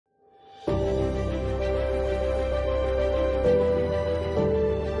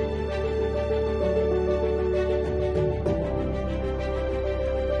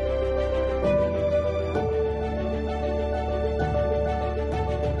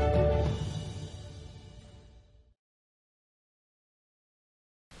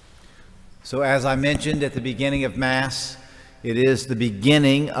So as I mentioned at the beginning of Mass, it is the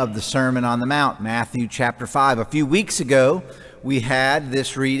beginning of the Sermon on the Mount, Matthew chapter 5. A few weeks ago, we had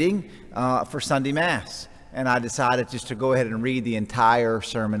this reading for Sunday Mass, and I decided just to go ahead and read the entire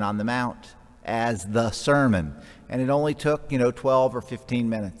Sermon on the Mount as the sermon. And it only took, 12 or 15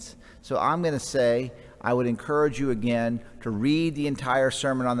 minutes. So I'm going to say, I would encourage you again to read the entire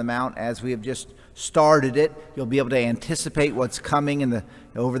Sermon on the Mount as we have just started it. You'll be able to anticipate what's coming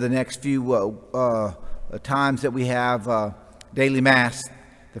over the next few times that we have daily Mass,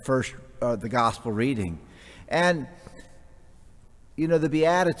 the Gospel reading. And, the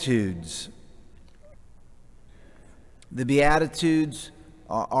Beatitudes. The Beatitudes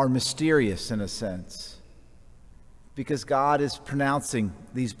are mysterious in a sense, because God is pronouncing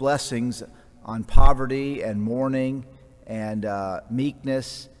these blessings on poverty and mourning and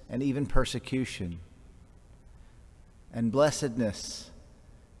meekness and even persecution and blessedness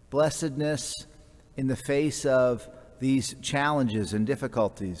in the face of these challenges and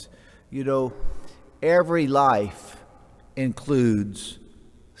difficulties. Every life includes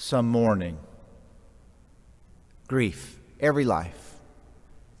some mourning, grief. Every life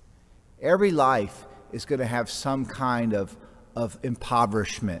is going to have some kind of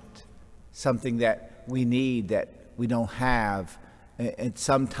impoverishment, something that we need that we don't have at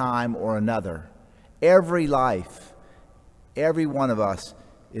some time or another. Every life, every one of us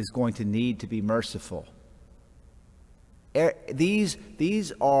is going to need to be merciful.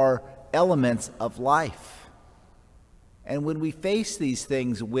 These are elements of life. And when we face these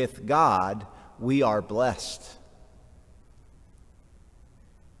things with God, we are blessed.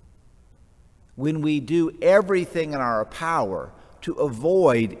 When we do everything in our power to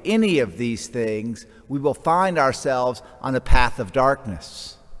avoid any of these things, we will find ourselves on a path of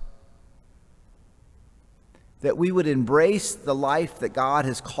darkness. That we would embrace the life that God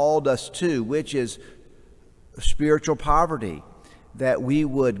has called us to, which is spiritual poverty. That we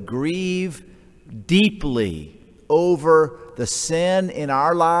would grieve deeply over the sin in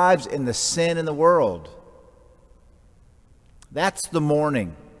our lives and the sin in the world. That's the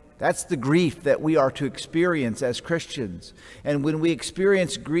mourning. That's the grief that we are to experience as Christians. And when we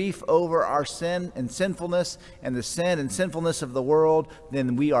experience grief over our sin and sinfulness and the sin and sinfulness of the world,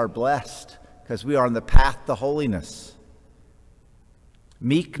 then we are blessed because we are on the path to holiness.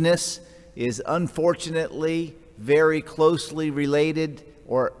 Meekness is unfortunately very closely related,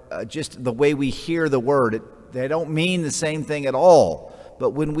 or just the way we hear the word. They don't mean the same thing at all. But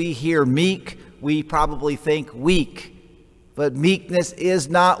when we hear meek, we probably think weak. But meekness is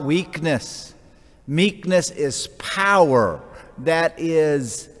not weakness. Meekness is power that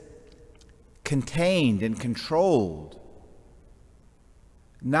is contained and controlled.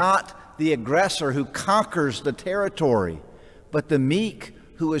 Not the aggressor who conquers the territory, but the meek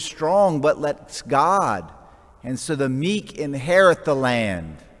who is strong but lets God. And so the meek inherit the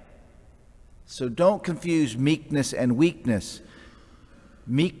land. So don't confuse meekness and weakness.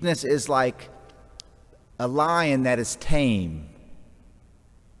 Meekness is like a lion that is tame,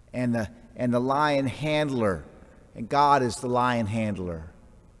 and the lion handler, and God is the lion handler,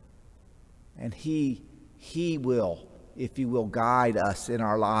 and He will, if He will, guide us in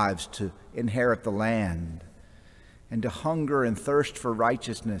our lives to inherit the land, and to hunger and thirst for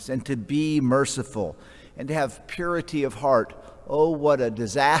righteousness, and to be merciful, and to have purity of heart. Oh, what a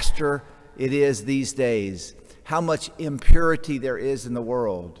disaster it is these days! How much impurity there is in the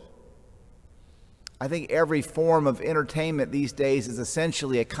world. I think every form of entertainment these days is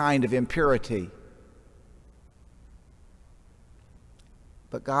essentially a kind of impurity.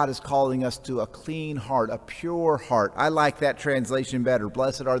 But God is calling us to a clean heart, a pure heart. I like that translation better.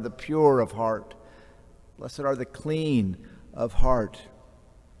 Blessed are the pure of heart. Blessed are the clean of heart.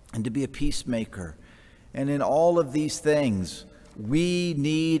 And to be a peacemaker. And in all of these things, we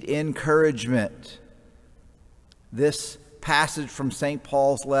need encouragement. This passage from St.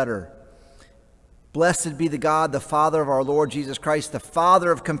 Paul's letter. Blessed be the God, the Father of our Lord Jesus Christ, the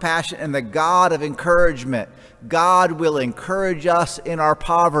Father of compassion and the God of encouragement. God will encourage us in our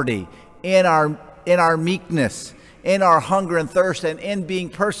poverty, in our meekness, in our hunger and thirst, and in being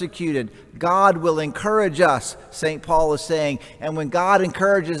persecuted. God will encourage us, St. Paul is saying. And when God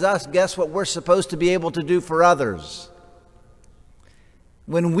encourages us, guess what we're supposed to be able to do for others?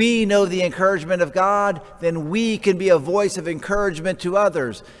 When we know the encouragement of God, then we can be a voice of encouragement to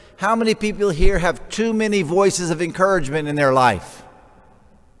others. How many people here have too many voices of encouragement in their life?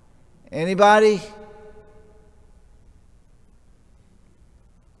 Anybody?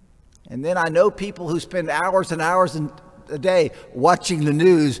 And then I know people who spend hours and hours a day watching the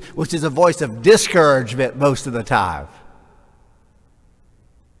news, which is a voice of discouragement most of the time.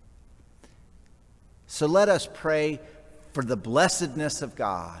 So let us pray for the blessedness of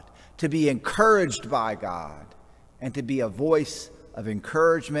God, to be encouraged by God, and to be a voice of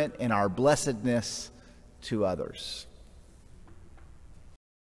encouragement in our blessedness to others.